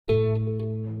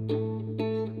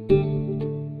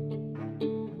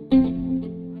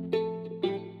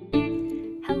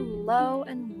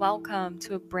welcome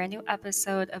to a brand new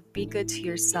episode of Be Good to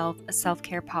Yourself, a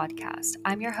self-care podcast.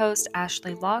 I'm your host,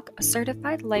 Ashley Locke, a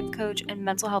certified life coach and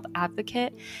mental health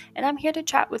advocate, and I'm here to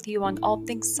chat with you on all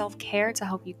things self-care to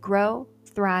help you grow,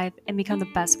 thrive, and become the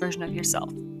best version of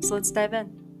yourself. So let's dive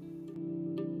in.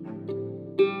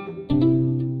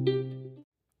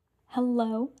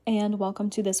 Hello, and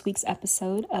welcome to this week's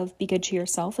episode of Be Good to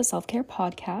Yourself, a self-care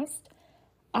podcast.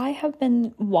 I have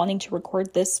been wanting to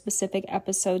record this specific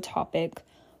episode topic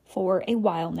for a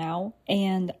while now,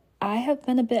 and I have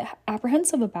been a bit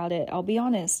apprehensive about it, I'll be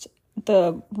honest.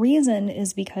 The reason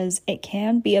is because it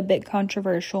can be a bit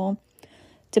controversial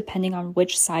depending on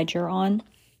which side you're on.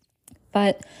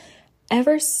 But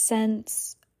ever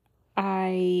since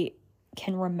I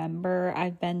can remember,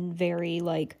 I've been very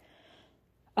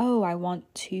I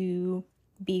want to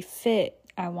be fit.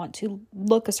 I want to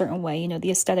look a certain way,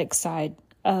 the aesthetic side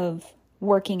of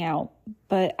working out.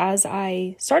 But as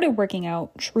I started working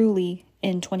out truly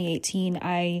in 2018,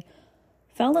 I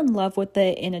fell in love with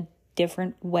it in a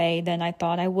different way than I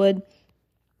thought I would,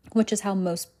 which is how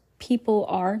most people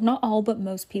are. Not all, but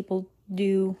most people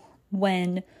do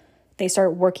when they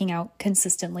start working out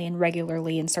consistently and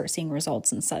regularly and start seeing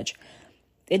results and such.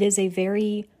 It is a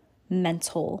very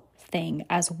mental thing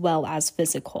as well as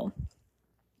physical.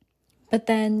 But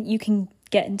then you can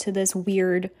get into this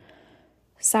weird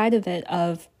side of it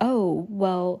of,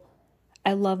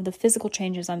 I love the physical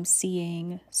changes I'm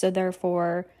seeing, so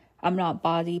therefore I'm not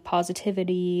body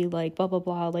positivity, blah, blah,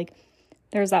 blah.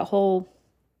 There's that whole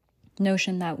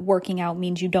notion that working out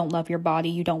means you don't love your body,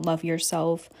 you don't love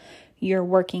yourself, you're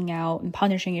working out and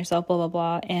punishing yourself, blah, blah,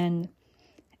 blah. And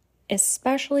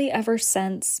especially ever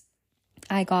since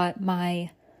I got my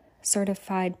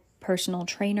certified personal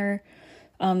trainer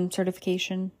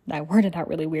certification, I worded that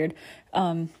really weird,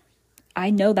 I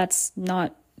know that's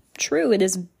not true. It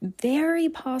is very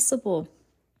possible,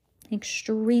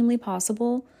 extremely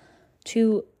possible,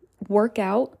 to work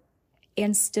out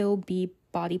and still be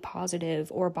body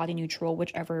positive or body neutral,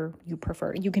 whichever you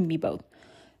prefer. You can be both.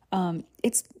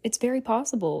 It's very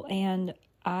possible. And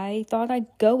I thought I'd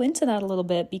go into that a little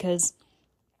bit because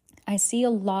I see a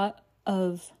lot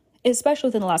of, especially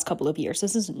within the last couple of years,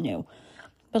 this isn't new,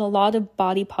 but a lot of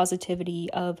body positivity,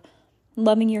 of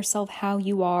loving yourself how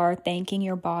you are, thanking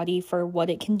your body for what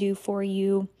it can do for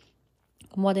you,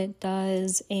 what it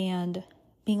does, and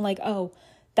being like, oh,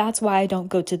 that's why I don't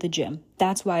go to the gym.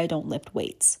 That's why I don't lift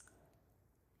weights.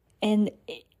 And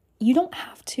you don't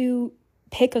have to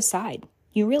pick a side.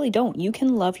 You really don't. You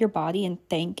can love your body and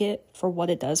thank it for what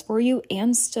it does for you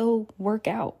and still work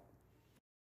out.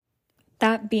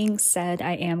 That being said,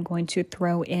 I am going to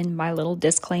throw in my little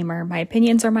disclaimer. My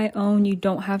opinions are my own. You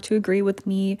don't have to agree with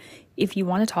me. If you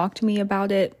want to talk to me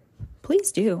about it,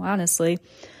 please do, honestly.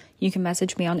 You can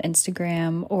message me on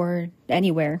Instagram or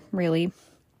anywhere, really.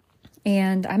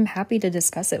 And I'm happy to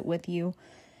discuss it with you.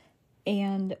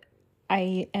 And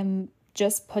I am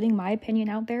just putting my opinion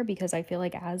out there because I feel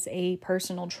like as a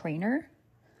personal trainer,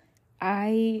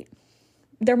 there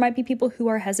might be people who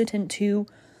are hesitant to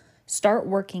start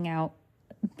working out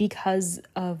because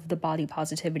of the body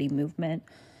positivity movement.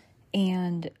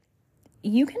 And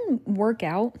you can work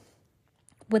out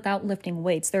without lifting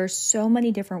weights. There are so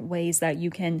many different ways that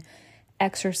you can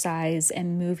exercise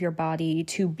and move your body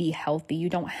to be healthy. You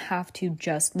don't have to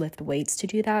just lift weights to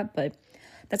do that, but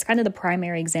that's kind of the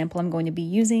primary example I'm going to be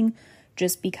using,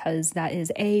 just because that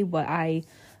is A, what I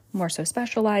more so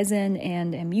specialize in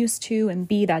and am used to, and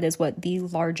B, that is what the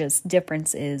largest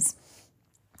difference is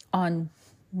on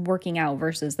working out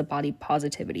versus the body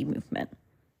positivity movement.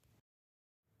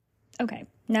 Okay,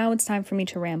 now it's time for me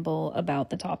to ramble about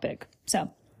the topic. So,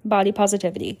 body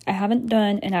positivity. I haven't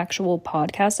done an actual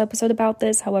podcast episode about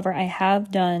this. However, I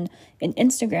have done an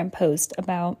Instagram post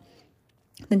about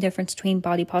the difference between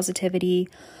body positivity,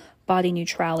 body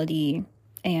neutrality,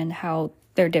 and how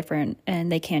they're different and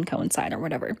they can coincide or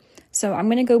whatever. So I'm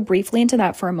going to go briefly into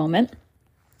that for a moment,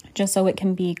 just so it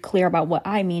can be clear about what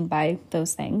I mean by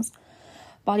those things.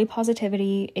 Body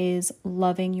positivity is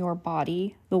loving your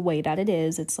body the way that it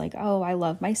is. It's like, oh, I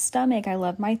love my stomach. I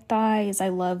love my thighs. I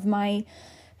love my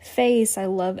face. I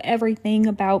love everything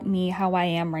about me, how I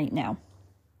am right now.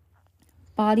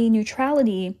 Body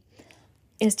neutrality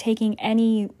is taking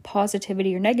any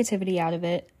positivity or negativity out of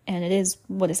it, and it is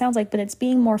what it sounds like, but it's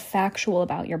being more factual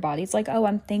about your body. It's like, oh,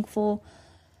 I'm thankful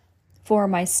for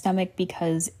my stomach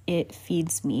because it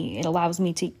feeds me. It allows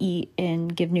me to eat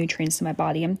and give nutrients to my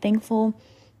body. I'm thankful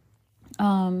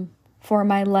for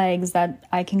my legs that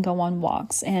I can go on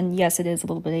walks. And yes, it is a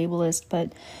little bit ableist,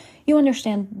 but you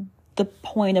understand the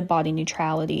point of body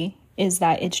neutrality is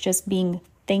that it's just being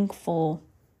thankful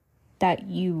that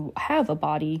you have a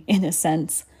body in a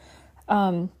sense.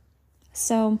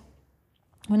 So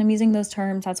when I'm using those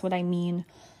terms, that's what I mean.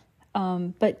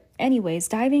 But anyways,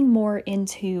 diving more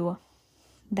into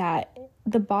that,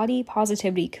 the body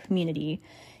positivity community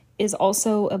is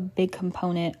also a big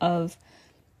component of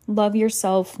love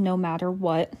yourself no matter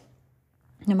what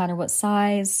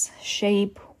size,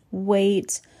 shape,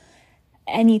 weight,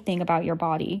 anything about your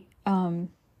body.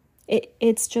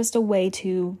 It's just a way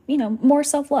to, more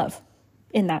self-love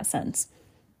in that sense.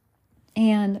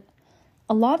 And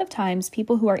a lot of times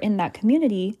people who are in that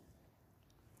community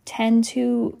tend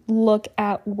to look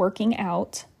at working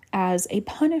out as a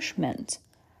punishment.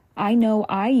 I know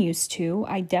I used to.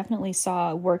 I definitely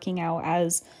saw working out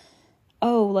as,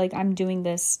 oh, like I'm doing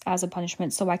this as a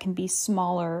punishment so I can be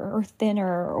smaller or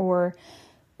thinner or,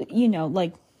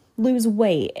 like lose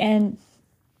weight. And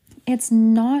it's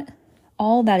not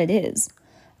all that it is.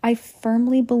 I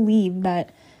firmly believe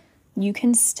that you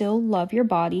can still love your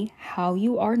body how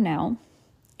you are now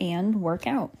and work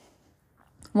out.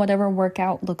 Whatever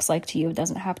workout looks like to you. It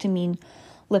doesn't have to mean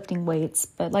lifting weights.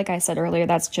 But like I said earlier,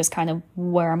 that's just kind of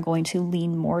where I'm going to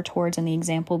lean more towards in the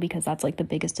example, because that's like the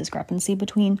biggest discrepancy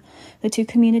between the two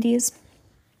communities.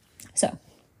 So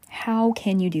how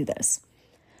can you do this?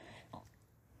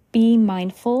 Be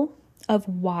mindful of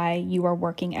why you are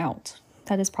working out.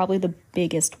 That is probably the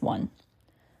biggest one.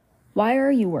 Why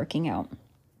are you working out?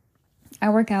 I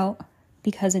work out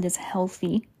because it is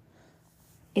healthy.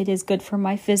 It is good for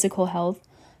my physical health,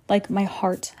 like my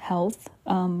heart health,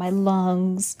 my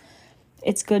lungs.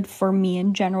 It's good for me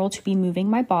in general to be moving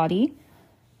my body.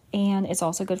 And it's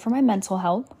also good for my mental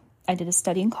health. I did a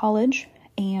study in college,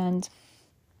 and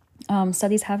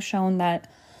studies have shown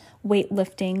that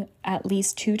weightlifting at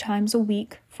least 2 times a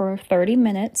week for 30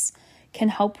 minutes can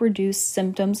help reduce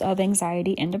symptoms of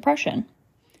anxiety and depression.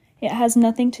 It has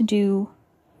nothing to do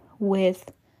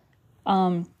with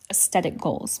aesthetic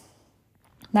goals.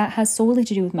 That has solely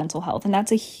to do with mental health. And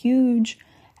that's a huge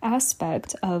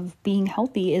aspect of being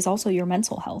healthy, is also your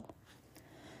mental health.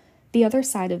 The other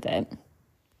side of it,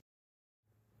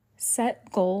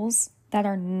 set goals that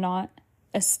are not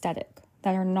aesthetic,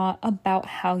 that are not about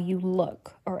how you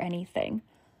look or anything.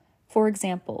 For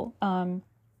example,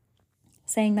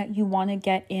 saying that you want to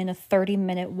get in a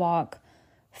 30-minute walk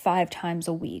 5 times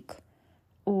a week,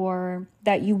 or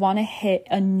that you want to hit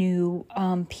a new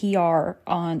PR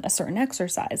on a certain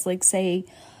exercise. Like say,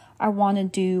 I want to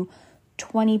do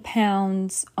 20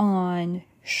 pounds on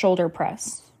shoulder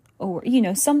press, or,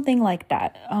 something like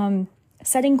that.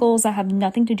 Setting goals that have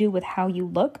nothing to do with how you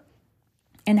look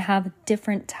and have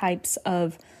different types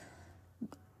of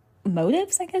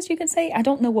motives, I guess you could say. I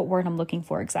don't know what word I'm looking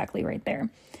for exactly right there.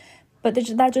 But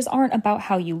that just aren't about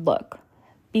how you look.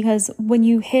 Because when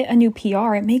you hit a new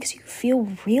PR, it makes you feel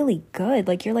really good.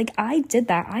 Like you're like, I did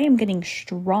that. I am getting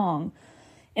strong.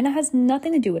 And that has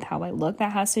nothing to do with how I look.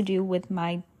 That has to do with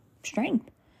my strength.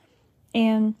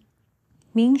 And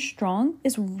being strong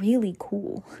is really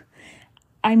cool.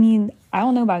 I mean, I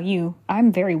don't know about you.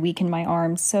 I'm very weak in my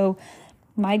arms. So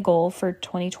my goal for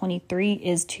 2023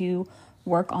 is to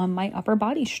work on my upper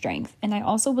body strength. And I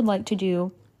also would like to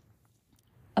do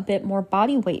a bit more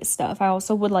body weight stuff. I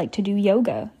also would like to do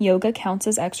yoga. Yoga counts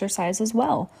as exercise as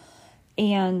well.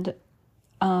 And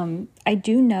I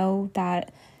do know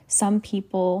that some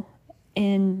people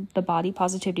in the body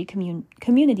positivity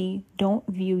community don't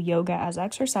view yoga as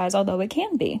exercise, although it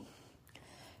can be.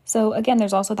 So again,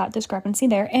 there's also that discrepancy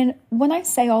there. And when I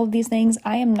say all of these things,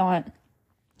 I am not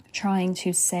trying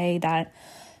to say that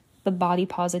the body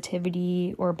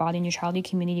positivity or body neutrality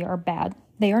community are bad.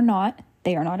 They are not.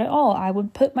 They are not at all. I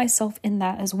would put myself in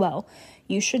that as well.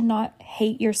 You should not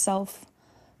hate yourself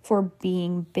for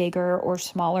being bigger or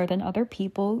smaller than other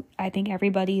people. I think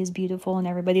everybody is beautiful and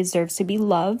everybody deserves to be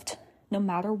loved, no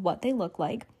matter what they look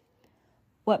like.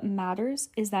 What matters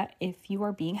is that if you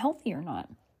are being healthy or not.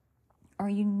 Are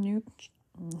you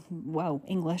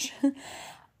English.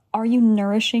 Are you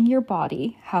nourishing your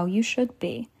body how you should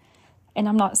be? And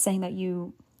I'm not saying that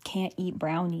you can't eat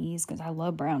brownies, because I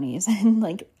love brownies, and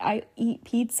like I eat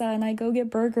pizza and I go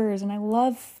get burgers and I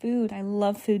love food. I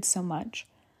love food so much.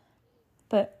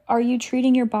 But are you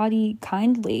treating your body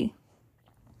kindly?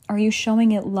 Are you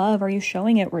showing it love? Are you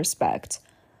showing it respect?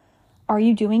 Are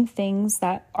you doing things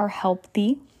that are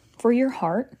healthy for your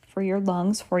heart, for your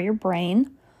lungs, for your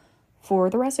brain, for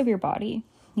the rest of your body?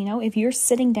 If you're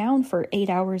sitting down for 8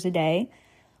 hours a day,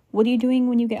 what are you doing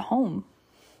when you get home?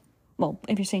 Well,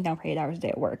 if you're sitting down for 8 hours a day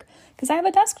at work, because I have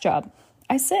a desk job.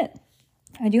 I sit.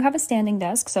 I do have a standing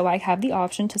desk, so I have the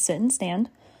option to sit and stand,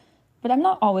 but I'm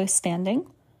not always standing.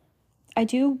 I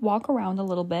do walk around a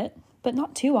little bit, but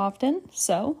not too often.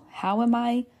 So how am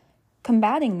I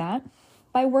combating that?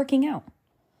 By working out.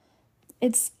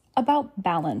 It's about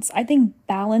balance. I think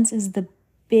balance is the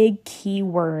big key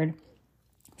word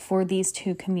for these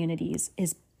two communities,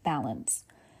 is balance.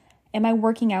 Am I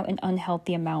working out an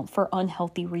unhealthy amount for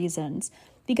unhealthy reasons?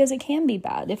 Because it can be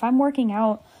bad. If I'm working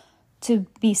out to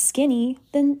be skinny,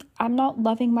 then I'm not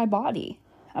loving my body.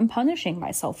 I'm punishing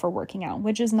myself for working out,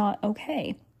 which is not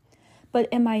okay. But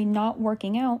am I not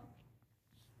working out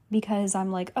because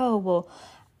I'm like, oh, well,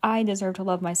 I deserve to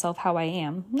love myself how I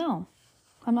am? No,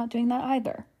 I'm not doing that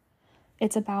either.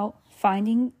 It's about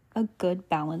finding a good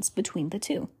balance between the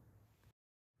two.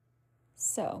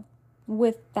 So,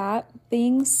 with that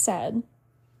being said,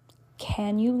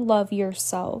 can you love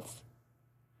yourself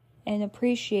and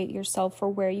appreciate yourself for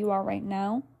where you are right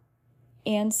now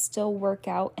and still work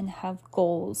out and have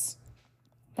goals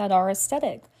that are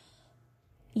aesthetic?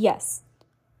 Yes.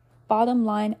 Bottom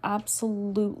line,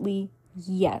 absolutely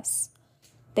yes.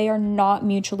 They are not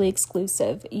mutually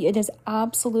exclusive. It is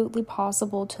absolutely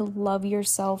possible to love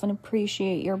yourself and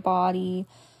appreciate your body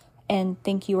and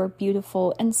think you are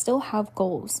beautiful and still have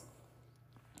goals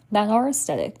that are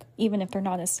aesthetic, even if they're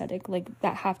not aesthetic, like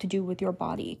that have to do with your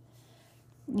body.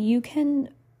 You can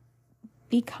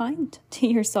be kind to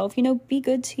yourself, be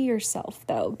good to yourself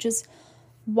though. Just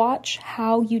watch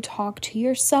how you talk to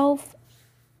yourself,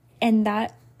 and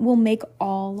that will make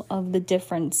all of the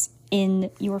difference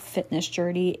in your fitness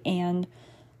journey and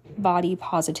body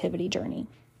positivity journey.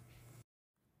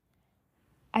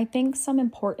 I think some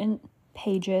important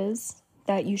pages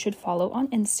that you should follow on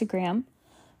Instagram.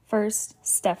 First,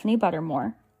 Stephanie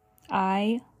Buttermore.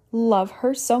 I love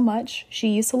her so much. She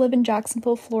used to live in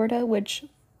Jacksonville, Florida, which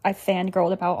I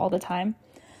fangirled about all the time.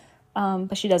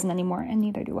 But she doesn't anymore, and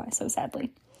neither do I, so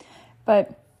sadly.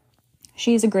 But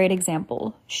she's a great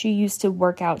example. She used to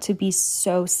work out to be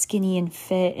so skinny and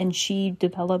fit, and she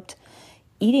developed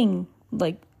eating,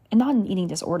 not an eating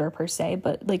disorder per se,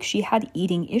 but she had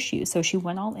eating issues. So she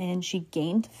went all in, she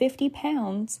gained 50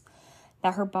 pounds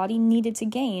that her body needed to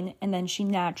gain, and then she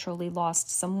naturally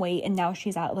lost some weight, and now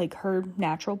she's at her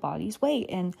natural body's weight.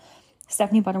 And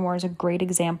Stephanie Buttermore is a great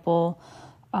example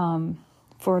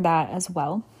for that as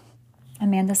well.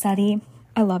 Amanda Setti,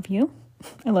 I love you.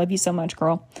 I love you so much,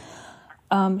 girl.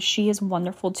 She is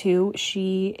wonderful too.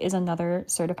 She is another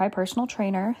certified personal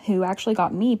trainer who actually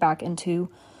got me back into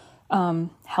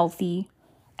healthy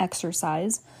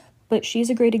exercise. But she's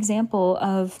a great example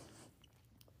of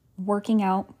working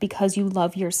out because you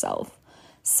love yourself,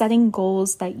 setting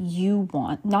goals that you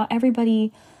want. Not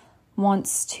everybody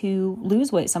wants to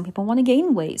lose weight. Some people want to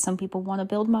gain weight. Some people want to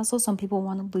build muscle. Some people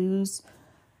want to lose,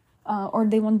 or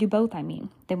they want to do both.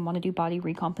 They want to do body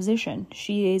recomposition.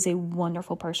 She is a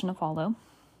wonderful person to follow.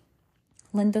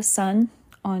 Linda Sun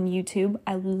on YouTube.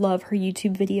 I love her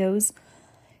YouTube videos.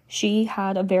 She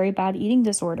had a very bad eating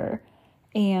disorder,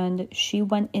 and she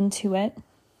went into it,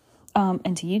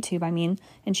 into YouTube,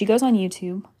 and she goes on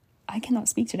YouTube. I cannot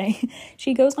speak today.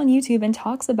 She goes on YouTube and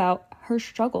talks about her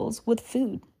struggles with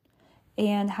food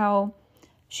and how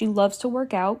she loves to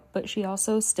work out, but she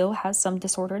also still has some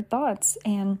disordered thoughts.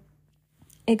 And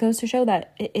it goes to show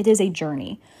that it is a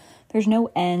journey. There's no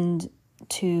end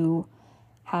to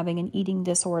having an eating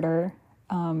disorder.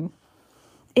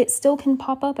 It still can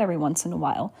pop up every once in a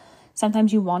while.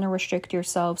 Sometimes you want to restrict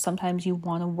yourself. Sometimes you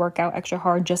want to work out extra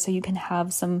hard just so you can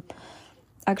have some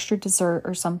extra dessert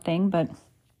or something. But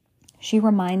she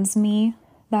reminds me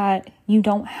that you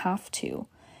don't have to.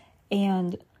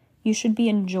 And you should be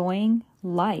enjoying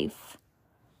life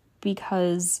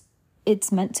because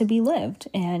it's meant to be lived.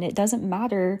 And it doesn't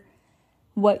matter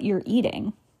what you're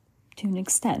eating to an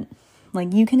extent.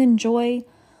 You can enjoy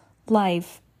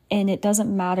life, and it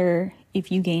doesn't matter if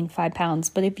you gain 5 pounds,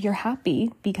 but if you're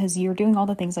happy because you're doing all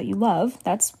the things that you love,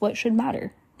 that's what should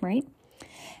matter, right?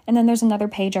 And then there's another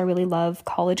page I really love,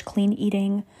 College Clean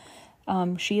Eating.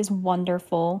 She is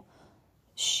wonderful.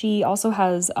 She also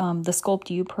has the Sculpt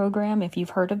You program, if you've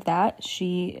heard of that.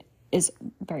 She is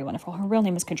very wonderful. Her real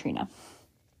name is Katrina,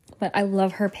 but I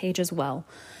love her page as well.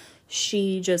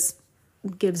 She just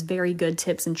gives very good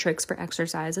tips and tricks for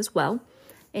exercise as well.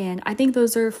 And I think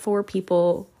those are 4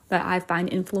 people that I find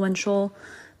influential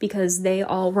because they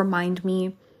all remind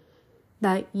me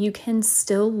that you can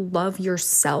still love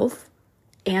yourself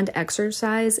and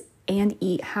exercise and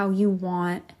eat how you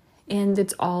want. And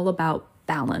it's all about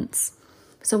balance.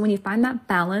 So when you find that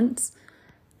balance,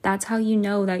 that's how you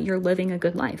know that you're living a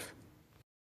good life.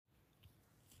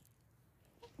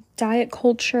 Diet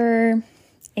culture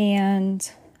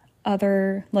and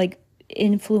other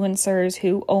influencers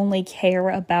who only care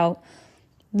about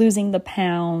losing the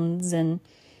pounds and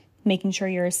making sure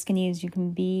you're as skinny as you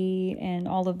can be and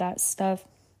all of that stuff.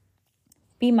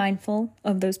 Be mindful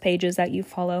of those pages that you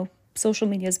follow. Social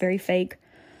media is very fake.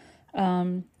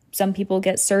 Some people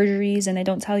get surgeries and they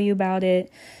don't tell you about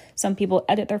it. Some people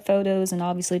edit their photos and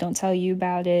obviously don't tell you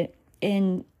about it.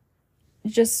 And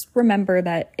just remember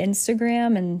that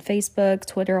Instagram and Facebook,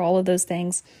 Twitter, all of those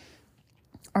things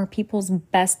are people's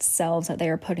best selves that they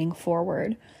are putting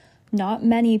forward. Not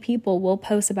many people will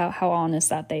post about how honest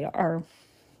that they are,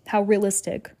 how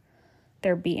realistic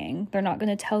they're being. They're not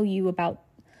going to tell you about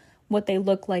what they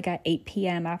look like at 8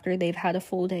 p.m. after they've had a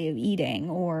full day of eating,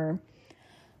 or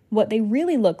what they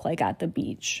really look like at the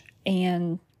beach.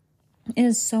 And it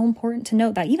is so important to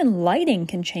note that even lighting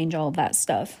can change all of that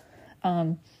stuff.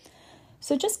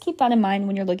 So just keep that in mind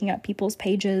when you're looking at people's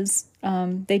pages.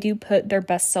 They do put their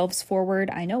best selves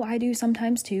forward. I know I do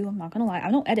sometimes too. I'm not going to lie.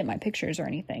 I don't edit my pictures or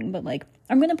anything, but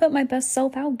I'm going to put my best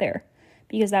self out there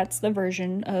because that's the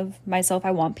version of myself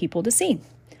I want people to see.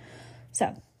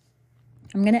 So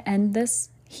I'm going to end this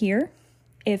here.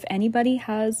 If anybody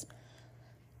has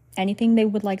anything they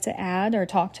would like to add or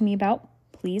talk to me about,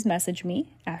 please message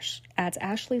me at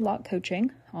Ashley Locke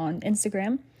Coaching on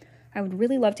Instagram. I would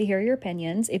really love to hear your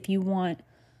opinions. If you want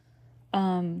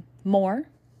more,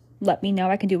 let me know.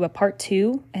 I can do a part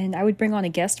 2, and I would bring on a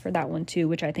guest for that one too,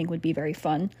 which I think would be very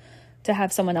fun to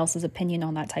have someone else's opinion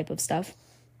on that type of stuff.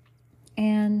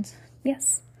 And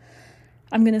yes,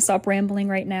 I'm going to stop rambling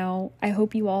right now. I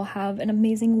hope you all have an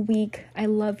amazing week. I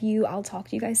love you. I'll talk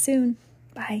to you guys soon.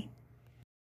 Bye.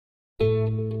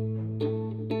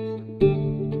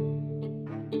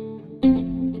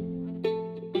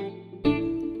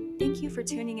 Thank you for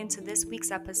tuning into this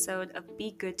week's episode of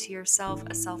Be Good to Yourself,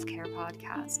 a self-care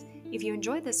podcast. If you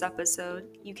enjoyed this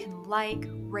episode, you can like,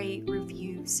 rate,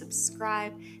 review,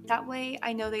 subscribe. That way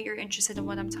I know that you're interested in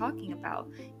what I'm talking about.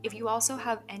 If you also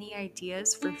have any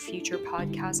ideas for future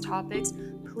podcast topics,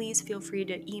 please feel free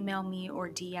to email me or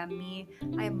DM me.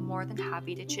 I am more than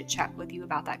happy to chit chat with you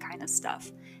about that kind of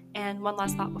stuff. And one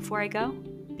last thought before I go,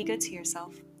 be good to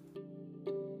yourself.